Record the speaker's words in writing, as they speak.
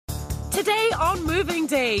Today on Moving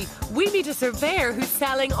Day, we meet a surveyor who's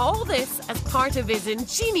selling all this as part of his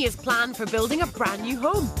ingenious plan for building a brand new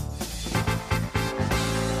home.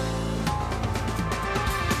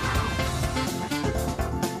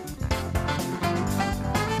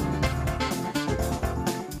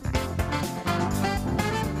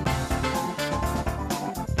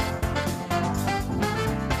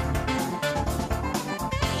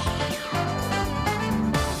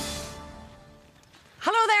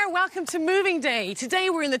 Welcome to Moving Day. Today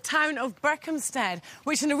we're in the town of Berkhamstead,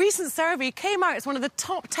 which in a recent survey came out as one of the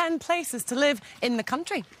top 10 places to live in the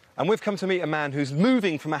country. And we've come to meet a man who's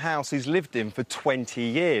moving from a house he's lived in for 20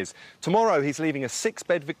 years. Tomorrow he's leaving a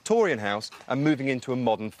 6-bed Victorian house and moving into a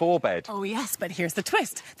modern 4-bed. Oh yes, but here's the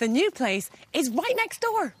twist. The new place is right next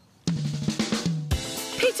door.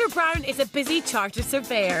 Peter Brown is a busy chartered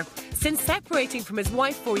surveyor. Since separating from his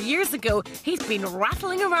wife 4 years ago, he's been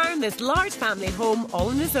rattling around this large family home all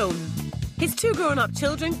on his own. His 2 grown-up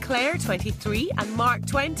children, Claire, 23, and Mark,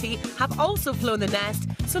 20, have also flown the nest,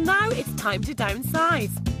 so now it's time to downsize.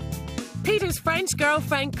 Peter's French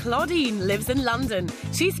girlfriend, Claudine, lives in London.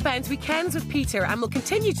 She spends weekends with Peter and will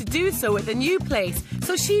continue to do so at the new place,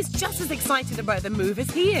 so she's just as excited about the move as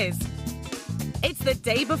he is. It's the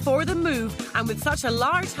day before the move, and with such a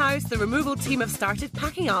large house, the removal team have started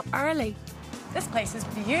packing up early. This place is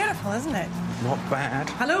beautiful, isn't it? Not bad.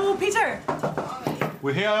 Hello, Peter.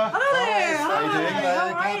 We're here. Hello there. How are you doing? How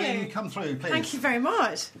are Gavin, you? come through, please. Thank you very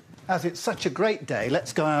much. As it's such a great day,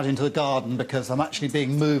 let's go out into the garden because I'm actually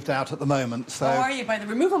being moved out at the moment. So How are you? By the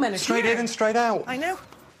removal men? Straight in and straight out. I know.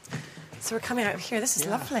 So we're coming out here. This is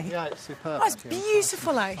lovely. Yeah, it's superb. Oh, it's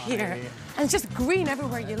beautiful out here. And it's just green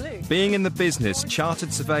everywhere you look. Being in the business,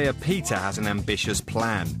 chartered surveyor Peter has an ambitious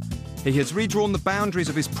plan. He has redrawn the boundaries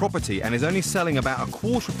of his property and is only selling about a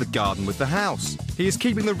quarter of the garden with the house. He is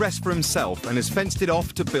keeping the rest for himself and has fenced it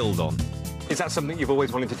off to build on. Is that something you've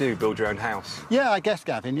always wanted to do, build your own house? Yeah, I guess,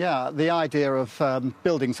 Gavin, yeah. The idea of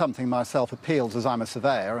building something myself appeals as I'm a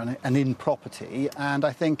surveyor and in property, and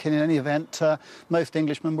I think in any event, most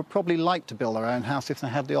Englishmen would probably like to build their own house if they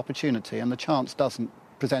had the opportunity, and the chance doesn't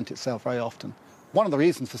present itself very often. One of the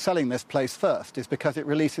reasons for selling this place first is because it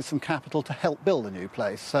releases some capital to help build a new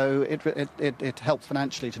place, so it helps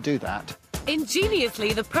financially to do that.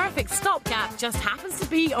 Ingeniously, the perfect stopgap just happens to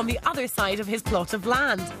be on the other side of his plot of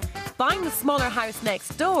land. Buying the smaller house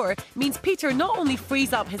next door means Peter not only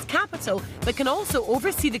frees up his capital, but can also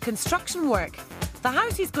oversee the construction work. The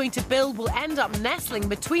house he's going to build will end up nestling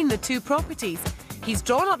between the 2 properties. He's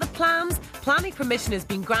drawn up the plans, planning permission has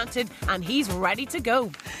been granted, and he's ready to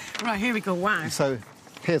go. Right, here we go, wow. So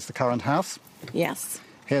here's the current house. Yes.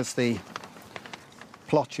 Here's the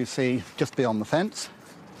plot you see just beyond the fence.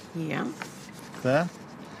 Yeah. There.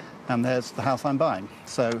 And there's the house I'm buying.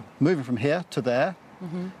 So moving from here to there,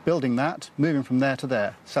 building that, moving from there to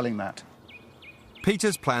there, selling that.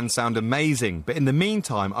 Peter's plans sound amazing, but in the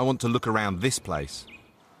meantime, I want to look around this place.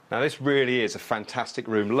 Now, this really is a fantastic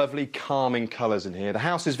room. Lovely, calming colours in here. The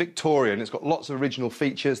house is Victorian. It's got lots of original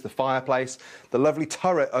features, the fireplace, the lovely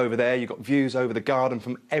turret over there. You've got views over the garden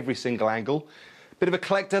from every single angle. Bit of a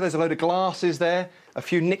collector. There's a load of glasses there, a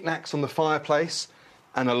few knickknacks on the fireplace,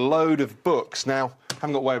 and a load of books. Now,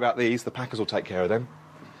 haven't got to worry about these. The packers will take care of them.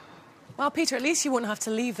 Well, Peter, at least you won't have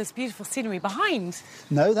to leave this beautiful scenery behind.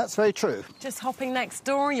 No, that's very true. Just hopping next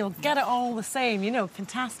door, you'll get it all the same, you know,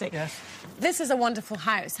 fantastic. Yes. This is a wonderful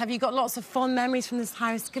house. Have you got lots of fond memories from this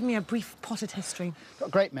house? Give me a brief potted history.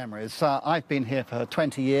 Got great memories. I've been here for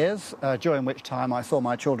 20 years, during which time I saw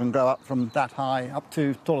my children grow up from that high up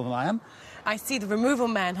to taller than I am. I see the removal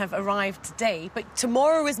men have arrived today, but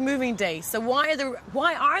tomorrow is moving day. So why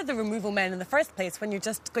are the removal men in the first place when you're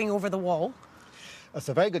just going over the wall? That's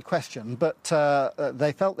a very good question, but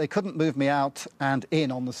they felt they couldn't move me out and in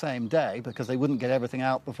on the same day because they wouldn't get everything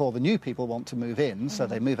out before the new people want to move in, so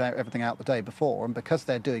they move everything out the day before, and because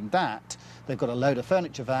they're doing that, they've got to load a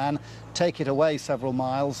furniture van, take it away several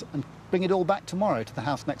miles and bring it all back tomorrow to the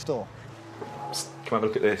house next door. Psst, come have a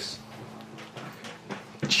look at this.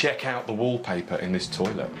 Check out the wallpaper in this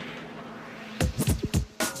toilet.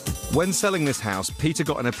 When selling this house, Peter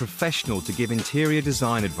got in a professional to give interior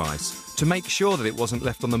design advice to make sure that it wasn't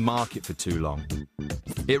left on the market for too long.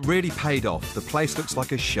 It really paid off. The place looks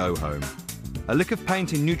like a show home. A lick of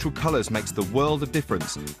paint in neutral colours makes the world of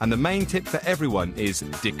difference, and the main tip for everyone is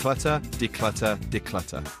declutter, declutter,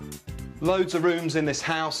 declutter. Loads of rooms in this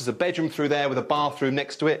house. There's a bedroom through there with a bathroom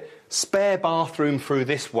next to it, spare bathroom through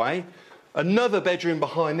this way, another bedroom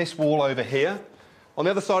behind this wall over here. On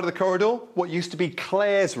the other side of the corridor, what used to be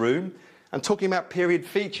Claire's room. And talking about period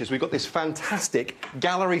features, we've got this fantastic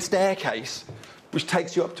gallery staircase which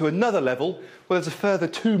takes you up to another level where there's a further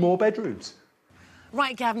 2 more bedrooms.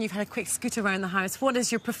 Right, Gavin, you've had a quick scoot around the house. What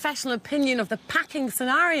is your professional opinion of the packing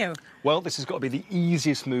scenario? Well, this has got to be the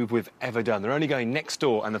easiest move we've ever done. They're only going next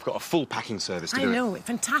door and they've got a full packing service to do it. I know,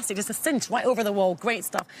 fantastic. Just a cinch right over the wall. Great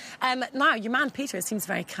stuff. Now, your man Peter seems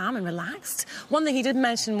very calm and relaxed. One thing he did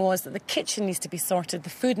mention was that the kitchen needs to be sorted, the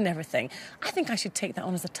food and everything. I think I should take that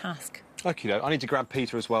on as a task. OK, I need to grab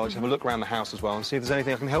Peter as well, just have a look around the house as well and see if there's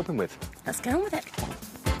anything I can help him with. Let's get on with it.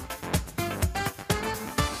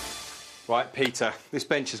 Right, Peter, this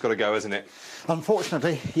bench has got to go, hasn't it?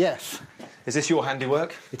 Unfortunately, yes. Is this your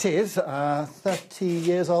handiwork? It is. 30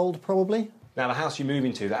 years old, probably. Now, the house you're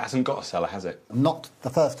moving to, that hasn't got a cellar, has it? Not the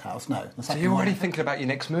first house, no. The So second you're one. already thinking about your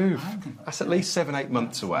next move? That's at least 7-8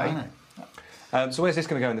 months away. I know. So where's this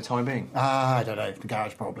going to go in the time being? I don't know. The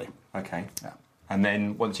garage, probably. OK. Yeah. And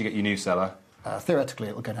then, once you get your new cellar? Theoretically,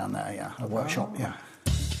 it'll go down there, yeah. A workshop, yeah.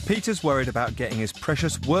 Peter's worried about getting his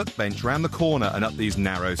precious workbench round the corner and up these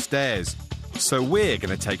narrow stairs. So we're going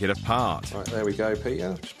to take it apart. Right, there we go,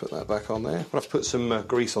 Peter. Just put that back on there. We'll have to put some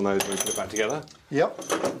grease on those when we put it back together. Yep.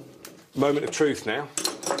 Moment of truth now.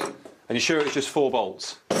 And you sure it's just 4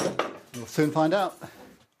 bolts? We'll soon find out.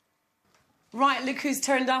 Right, look who's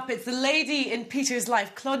turned up. It's the lady in Peter's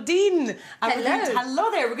life, Claudine. And Hello.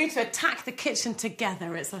 Hello there. We're going to attack the kitchen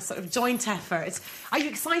together. It's a sort of joint effort. Are you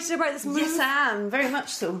excited about this move? Yes, I am, very much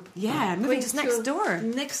so. Yeah, moving just next door.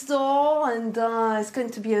 Next door, and it's going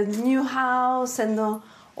to be a new house and a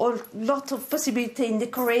lot of possibility in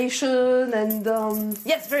decoration, and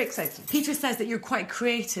yes, very exciting. Peter says that you're quite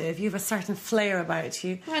creative. You have a certain flair about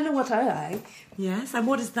you. I know what I like. Yes, and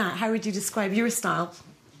what is that? How would you describe your style?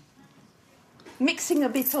 Mixing a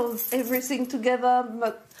bit of everything together,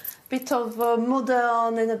 but a bit of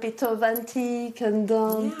modern and a bit of antique, and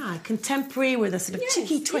yeah, contemporary with a sort of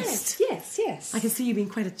cheeky twist. Yes. I can see you being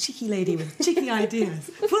quite a cheeky lady with cheeky ideas.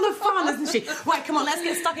 Full of fun, isn't she? Right, come on, let's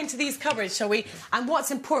get stuck into these cupboards, shall we? And what's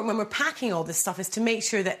important when we're packing all this stuff is to make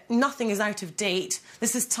sure that nothing is out of date.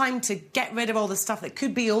 This is time to get rid of all the stuff that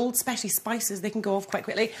could be old, especially spices. They can go off quite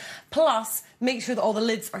quickly. Plus, make sure that all the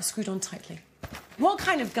lids are screwed on tightly. What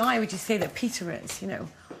kind of guy would you say that Peter is, you know?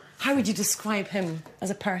 How would you describe him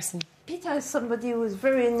as a person? Peter is somebody who is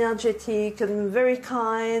very energetic and very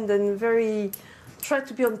kind and very... try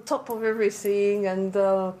to be on top of everything and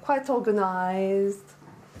quite organised.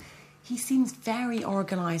 He seems very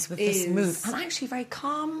organised with this move and actually very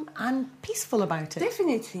calm and peaceful about it.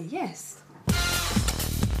 Definitely, yes.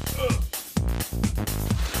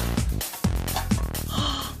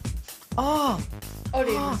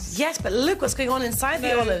 Olives. Yes, but look what's going on inside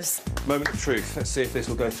the olives. Moment of truth. Let's see if this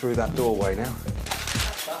will go through that doorway now.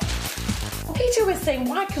 Peter was saying,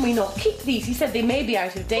 why can we not keep these? He said they may be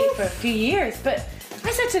out of date for a few years, but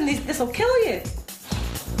I said to him, this will kill you.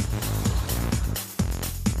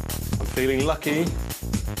 I'm feeling lucky.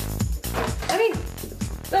 I mean,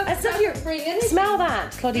 As if you're... Smell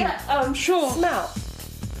that, Claudine. Yeah, I'm sure. Smell.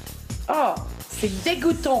 Oh, c'est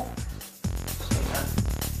dégoûtant.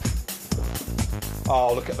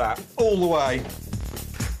 Oh, look at that. All the way.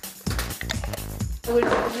 I will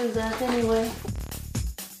do that anyway.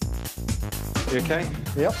 You OK?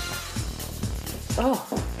 Yep. Oh,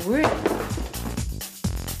 really?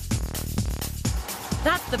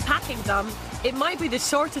 That's the packing done. It might be the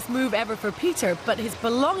shortest move ever for Peter, but his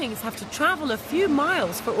belongings have to travel a few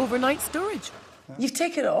miles for overnight storage. Yeah. You've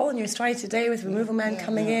taken it all in your stride today with removal men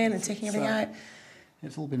coming in and taking everything out.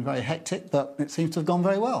 It's all been very hectic, but it seems to have gone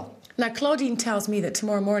very well. Now, Claudine tells me that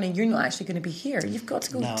tomorrow morning you're not actually going to be here. You've got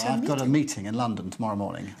to go to a meeting. No, I've got a meeting in London tomorrow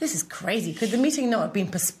morning. This is crazy. Could the meeting not have been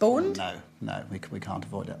postponed? No, we can't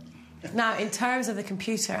avoid it. Now, in terms of the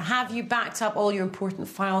computer, have you backed up all your important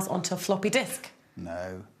files onto a floppy disk?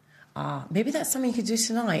 No. Maybe that's something you could do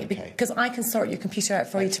tonight, because I can sort your computer out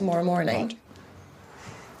for you tomorrow morning. Right.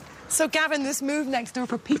 So, Gavin, this move next door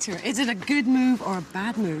for Peter, is it a good move or a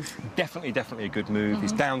bad move? Definitely a good move.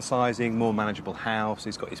 He's downsizing, more manageable house.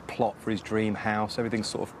 He's got his plot for his dream house. Everything's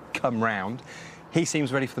sort of come round. He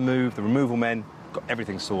seems ready for the move. The removal men got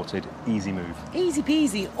everything sorted. Easy move. Easy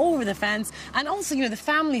peasy, over the fence. And also, you know, the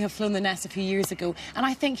family have flown the nest a few years ago, and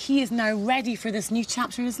I think he is now ready for this new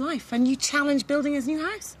chapter in his life, a new challenge building his new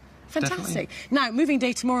house. Fantastic. Definitely. Now, moving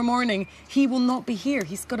day tomorrow morning, he will not be here.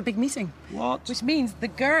 He's got a big meeting. What? Which means the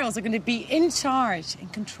girls are going to be in charge, in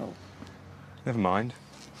control. Never mind.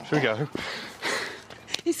 Shall we go?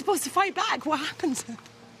 He's supposed to fight back. What happened?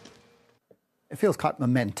 It feels quite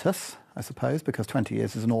momentous, I suppose, because 20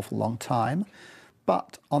 years is an awful long time.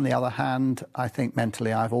 But on the other hand, I think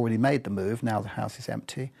mentally I've already made the move. Now the house is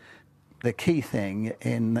empty. The key thing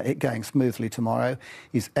in it going smoothly tomorrow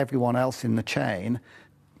is everyone else in the chain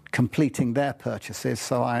completing their purchases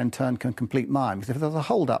so I in turn can complete mine. Because if there's a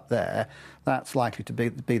hold up there, that's likely to be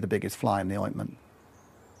the biggest fly in the ointment.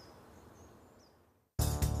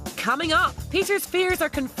 Coming up, Peter's fears are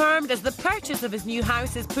confirmed as the purchase of his new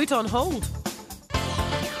house is put on hold.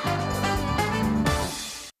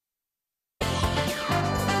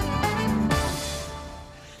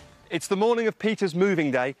 It's the morning of Peter's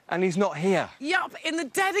moving day and he's not here. Yup, in the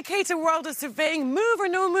dedicated world of surveying, move or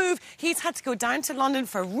no move, he's had to go down to London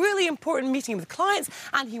for a really important meeting with clients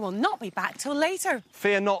and he will not be back till later.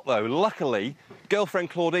 Fear not, though. Luckily,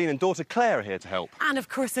 girlfriend Claudine and daughter Claire are here to help. And of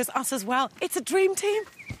course there's us as well. It's a dream team.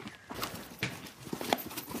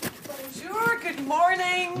 Bonjour, good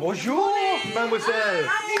morning. Bonjour, mademoiselle.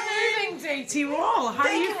 Happy moving day to you all. How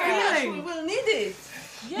are you feeling? We will need it.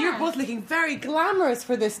 Yeah. You're both looking very glamorous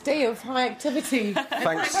for this day of high activity.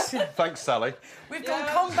 Thanks, Sally. We've gone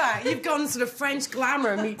combat. You've gone sort of French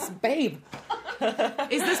glamour meets babe.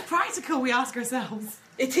 Is this practical, we ask ourselves?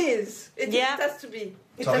 It is. It has to be.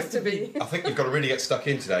 It has to be. I think you've got to really get stuck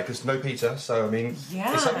in today because no Peter, so, I mean,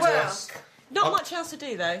 it's up to us. Not much else to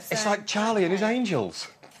do, though. So. It's like Charlie and his angels.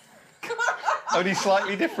 Only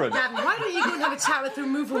slightly different. Gavin, why don't you go and have a chat with the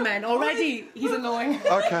removal men? Already, he's annoying.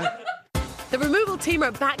 OK. The removal team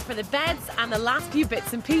are back for the beds and the last few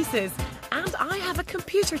bits and pieces. And I have a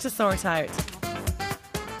computer to sort out.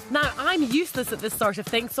 Now, I'm useless at this sort of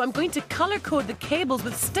thing, so I'm going to colour code the cables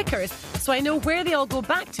with stickers so I know where they all go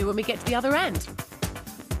back to when we get to the other end.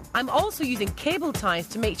 I'm also using cable ties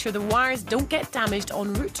to make sure the wires don't get damaged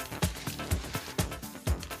en route.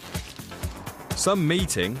 Some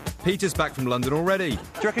meeting. Peter's back from London already. Do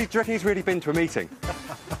you reckon he's really been to a meeting?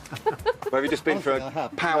 Maybe just been for a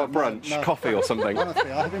power brunch, coffee or something.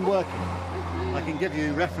 Honestly, I have been working. I can give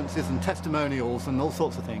you references and testimonials and all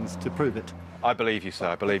sorts of things to prove it. I believe you, sir.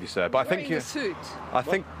 I believe you, sir. But I think you. I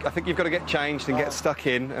think you've got to get changed and get stuck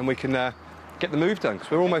in, and we can get the move done because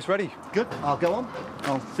we're almost ready. Good. I'll go on.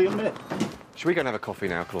 I'll see you in a minute. Should we go and have a coffee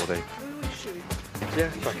now, Claudine? Yeah.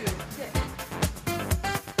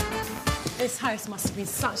 This house must have been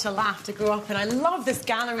such a laugh to grow up in. I love this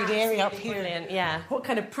galleried area up here. Brilliant, yeah. What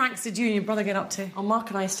kind of pranks did you and your brother get up to? Well, Mark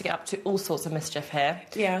and I used to get up to all sorts of mischief here.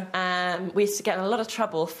 Yeah. We used to get in a lot of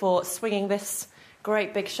trouble for swinging this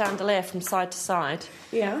great big chandelier from side to side.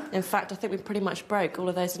 Yeah. In fact, I think we pretty much broke all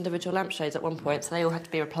of those individual lampshades at one point, so they all had to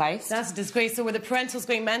be replaced. That's a disgrace. So were the parentals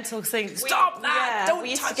going mental saying, stop that, don't touch it? We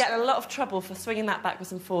used to get in a lot of trouble for swinging that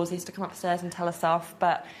backwards and forwards. They used to come upstairs and tell us off,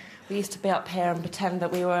 but we used to be up here and pretend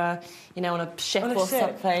that we were, on a ship or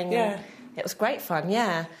something. Yeah. It was great fun,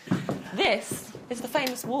 yeah. This is the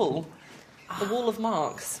famous wall, the Wall of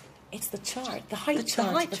Marks. It's the chart, the height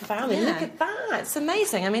chart of the family. Yeah. Look at that. It's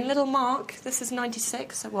amazing. I mean, little Mark, this is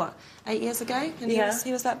 96, so what, 8 years ago? And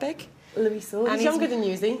he was that big? Louis Saul. He's younger than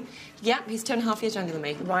you, is he? Yeah, he's 2.5 years younger than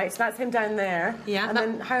me. Right, so that's him down there. Yeah. And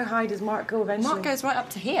then how high does Mark go eventually? Mark goes right up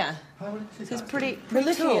to here. So he's pretty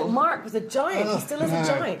tall. Mark was a giant. He still is a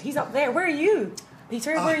giant. He's up there. Where are you?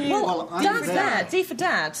 Peter, where are you? Well, Dad's there. D for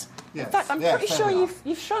Dad. Yes. In fact, I'm pretty sure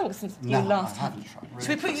you've shrunk since you last I haven't shrunk. Really. Should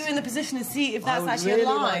we put you in the position to see if that's actually really a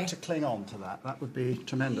lie? I would really like to cling on to that. That would be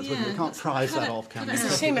tremendous. Yeah, We can't prize that off, can we? It's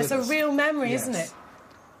a shame. It's a real memory, isn't it?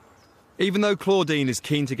 Even though Claudine is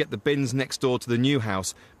keen to get the bins next door to the new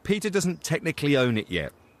house, Peter doesn't technically own it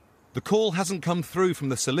yet. The call hasn't come through from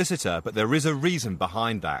the solicitor, but there is a reason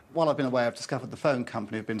behind that. While I've been away, I've discovered the phone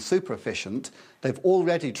company have been super efficient. They've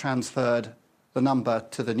already transferred the number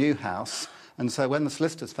to the new house, and so when the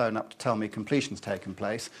solicitors phone up to tell me completion's taken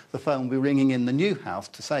place, the phone will be ringing in the new house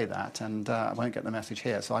to say that, and I won't get the message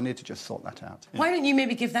here, so I need to just sort that out. Yeah. Why don't you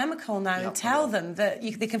maybe give them a call now and tell them that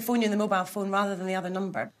they can phone you on the mobile phone rather than the other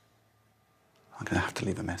number? I'm going to have to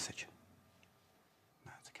leave a message.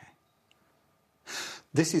 That's okay.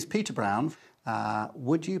 This is Peter Brown.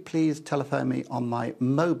 Would you please telephone me on my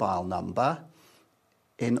mobile number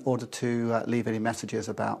in order to leave any messages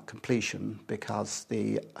about completion, because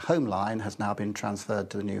the home line has now been transferred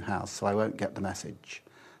to the new house, so I won't get the message.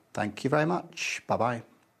 Thank you very much. Bye-bye.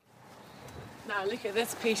 Now, look at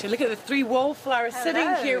this, Peter. Look at the 3 wallflowers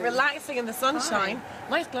sitting here, relaxing in the sunshine.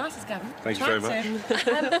 Nice glasses, Gavin. Thank you very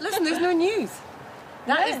much. Listen, there's no news.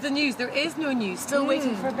 That is the news. There is no news. Still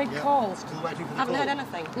waiting for a big call. Still waiting for the Haven't call. heard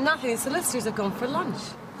anything. Nothing. The solicitors have gone for lunch.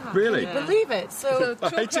 Really? Can you believe it? So I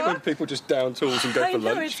hate it when people just down tools and go I for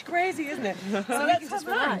know, lunch. it's crazy, isn't it? So let's just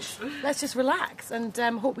relax. Let's just relax and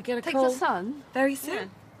hope we get a call the sun very soon.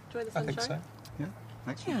 Enjoy the I sunshine. think so. Yeah,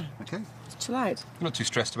 excellent. Yeah. Okay. Chill out. You're not too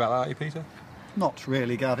stressed about that, are you, Peter? Not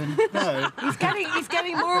really, Gavin. No. He's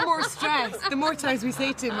getting more and more stressed. The more times we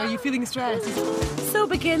say to him, are you feeling stressed? So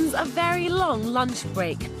begins a very long lunch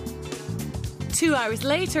break. 2 hours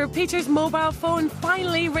later, Peter's mobile phone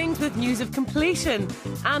finally rings with news of completion,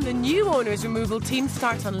 and the new owner's removal team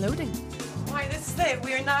start unloading. Right, this is it.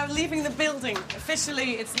 We are now leaving the building.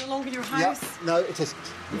 Officially, it's no longer your house. Yeah, no, it isn't.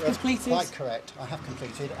 You've completed. Quite correct. I have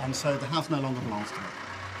completed, and so the house no longer belongs to me.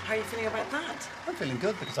 How are you feeling about that? I'm feeling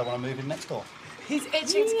good because I want to move in next door. He's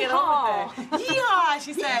itching to get on with it. Yeehaw,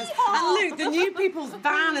 she says. Yeehaw. And look, the new people's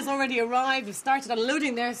van has already arrived. They've started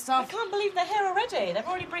unloading their stuff. I can't believe they're here already. They're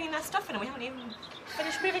already bringing their stuff in and we haven't even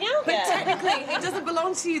finished moving out but yet. But technically, it doesn't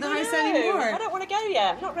belong to you, the house anymore. I don't want to go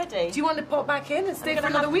yet. I'm not ready. Do you want to pop back in and stay for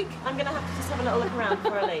another week? I'm going to have to just have a little look around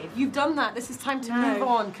before I leave. You've done that. This is time to move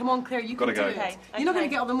on. Come on, Claire, you can do it. Okay. You're not going to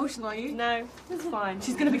get all the emotion, are you? No, it's fine.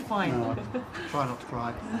 She's going to be fine. No, try not to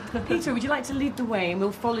cry. Peter, would you like to lead the way and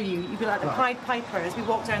we'll follow you? You'll be like the Pied Piper as we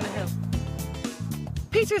walk down the hill.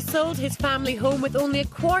 Peter sold his family home with only a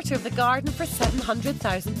quarter of the garden for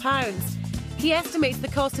 £700,000. He estimates the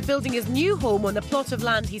cost of building his new home on the plot of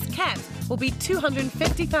land he's kept will be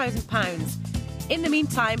 £250,000. In the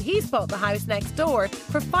meantime, he's bought the house next door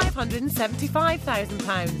for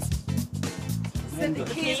 £575,000. Set the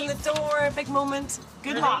keys in the door, big moment.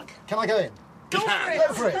 Good luck. Can I go in? Go for it.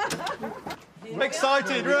 Go for it. I'm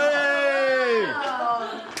excited, hooray!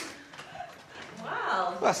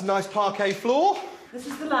 Wow. That's a nice parquet floor. This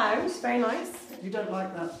is the lounge, very nice. You don't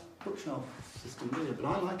like that bookshelf system, do you? But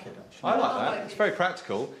I like it, actually. I like that. It's very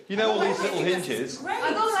practical. You know all these little hinges.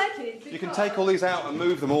 I don't like it. You can take all these out and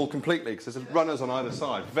move them all completely because there's runners on either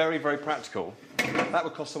side. Very, very practical. That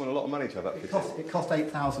would cost someone a lot of money to have that fitted. It cost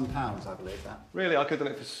 £8,000, I believe that. Really, I could have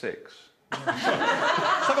done it for 6. Let's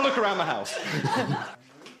have a look around the house.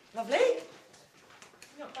 Lovely.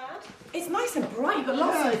 Not bad. It's nice and bright. You've got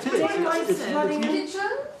lots of it is. lights running in.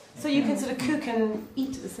 Kitchen? So you can sort of cook and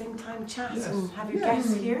eat at the same time, chat and have your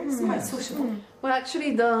guests here. It's quite sociable. Well,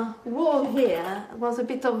 actually, the wall here was a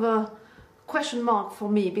bit of a question mark for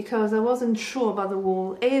me because I wasn't sure about the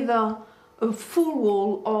wall. Either a full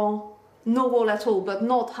wall or no wall at all, but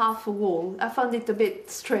not half a wall. I found it a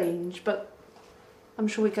bit strange, but I'm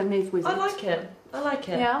sure we can live with it. I like it.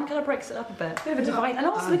 Yeah. It kind of breaks it up a bit. Bit of a divide. And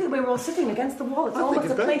also look at the way we're all sitting against the wall. It's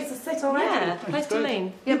almost a place to sit already. Yeah, place to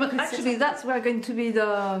lean. Yeah, but actually that's where going to be the...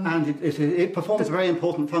 And it performs a very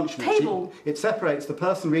important function. Table. It separates the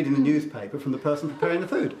person reading the newspaper from the person preparing the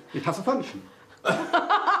food. It has a function.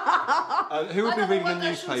 Who would be reading the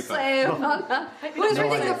newspaper? Who's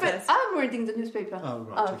reading the newspaper? I'm reading the newspaper. Oh,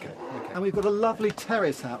 right, okay. And we've got a lovely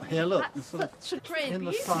terrace out here, look. It's sort of in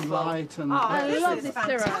the sunlight and... I love this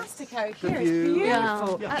terrace. Fantastic out The here. view. It's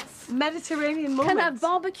beautiful. Yeah. That's Mediterranean moment. Can I have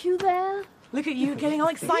barbecue there? Look at you getting all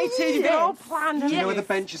excited. You've got it all planned. Do you know where the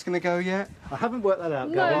bench is going to go yet? I haven't worked that out,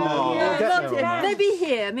 No, Gavin. Oh. We'll get not there yet. on that.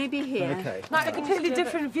 Maybe here. Okay. Now, a completely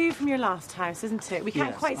different view from your last house, isn't it? We can't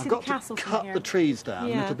Yes. quite see I've the got castle to from cut here. the trees down.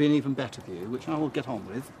 Yeah. It'll be an even better view, which I will get on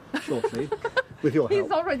with shortly, with your help.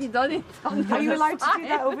 He's already done it. Are you allowed to do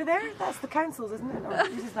that over there? That's the council's, isn't it? Or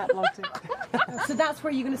who does that belong to? So that's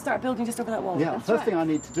where you're going to start building just over that wall? Yeah, That's first right. thing I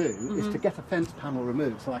need to do is to get a fence panel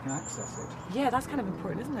removed so I can access it. Yeah, that's kind of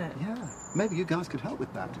important, isn't it? Yeah, maybe you guys could help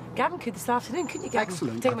with that. Gavin could this afternoon, couldn't you, Gavin?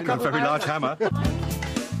 Excellent. Take I him a think couple of hours. hammer.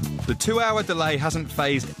 The 2-hour delay hasn't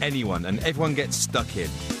fazed anyone and everyone gets stuck in.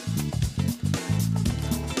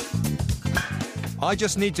 I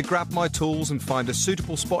just need to grab my tools and find a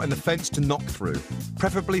suitable spot in the fence to knock through,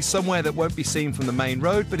 preferably somewhere that won't be seen from the main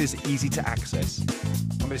road but is easy to access.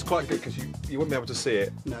 I mean, it's quite good because you wouldn't be able to see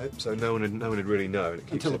it. No. So no one would really know. And it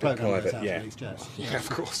keeps Until it the a bit programme goes private. out, Yeah. at least, yes. Yeah, of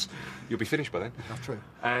course. You'll be finished by then. That's true.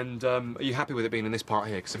 And are you happy with it being in this part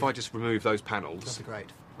here? Because if I just remove those panels, That'd be great.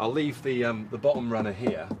 I'll leave the bottom runner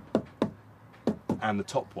here and the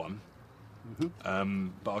top one.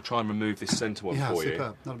 But I'll try and remove this centre one Yeah, for you.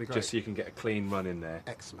 superb. That'll be great. Just so you can get a clean run in there.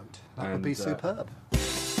 Excellent. That would And, be superb.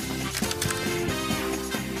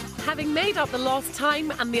 Having made up the lost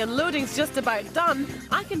time and the unloading's just about done,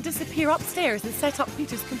 I can disappear upstairs and set up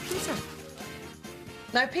Peter's computer.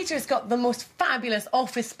 Now, Peter's got the most fabulous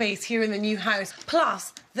office space here in the new house.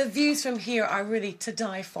 Plus, the views from here are really to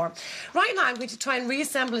die for. Right now, I'm going to try and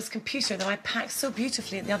reassemble his computer that I packed so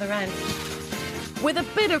beautifully at the other end. With a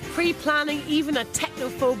bit of pre-planning, even a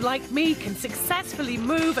technophobe like me can successfully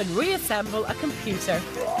move and reassemble a computer.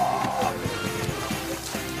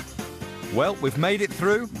 Well, we've made it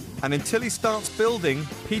through, and until he starts building,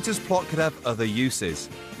 Peter's plot could have other uses.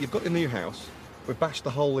 You've got the new house, we've bashed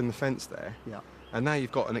the hole in the fence there, Yeah, and now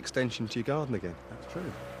you've got an extension to your garden again. that's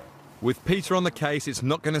true. With Peter on the case, it's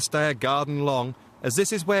not going to stay a garden long, as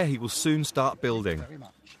this is where he will soon start building. Very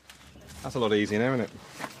much. That's a lot easier now, isn't it?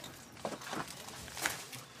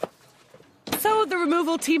 So So the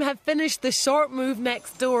removal team have finished the short move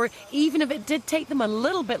next door, even if it did take them a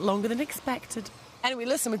little bit longer than expected. Anyway,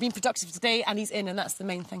 listen, we've been productive today and he's in, and that's the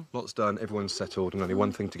main thing. Lots done, everyone's settled, and only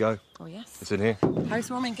one thing to go. Oh, yes. It's in here.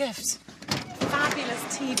 Housewarming gift. Fabulous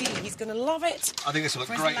TV. He's going to love it. I think this will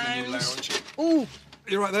look great in the new lounge. Ooh.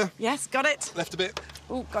 You're right there. Yes, got it. Left a bit.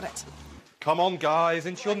 Ooh, got it. Come on, guys,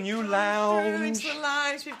 into your new lounge. Into the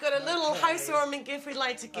lounge. We've got a little housewarming gift we'd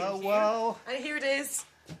like to give you. well. And here it is.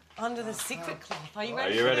 Under the secret cloth. Are you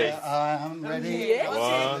ready? Are you ready? I am ready. Yeah.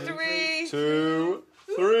 1, 2, 3. 2,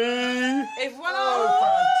 3. If one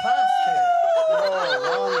Fantastic.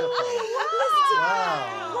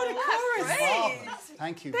 Wow. What a chorus.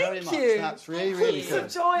 Thank you very much. you. That's really, really good.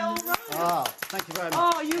 Joy all round. Ah, thank you very much.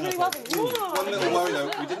 Oh, you're really welcome. One little worry,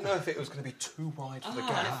 though, we didn't know if it was going to be too wide for the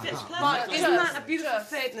gap. But isn't that a beautiful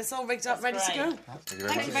fit? And it's all rigged up, ready to go.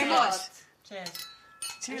 Thank you very much. Cheers.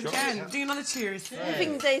 Cheers again. Do another cheers.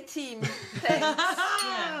 Moving Day team.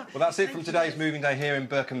 Thanks. Well, that's it from today's moving day here in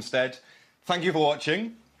Berkhamstead. Thank you for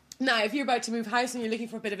watching. Now, if you're about to move house and you're looking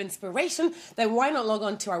for a bit of inspiration, then why not log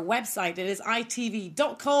on to our website? It is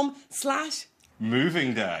itv.com/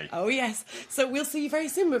 Moving day. Oh, yes. So we'll see you very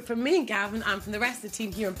soon. But from me and Gavin and from the rest of the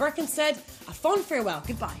team here in Berkhamstead, a fond farewell.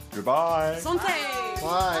 Goodbye. Goodbye. Santé.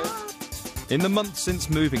 Bye. In the months since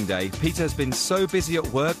moving day, Peter has been so busy at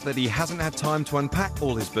work that he hasn't had time to unpack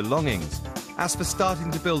all his belongings. As for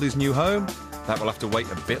starting to build his new home, that will have to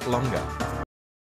wait a bit longer.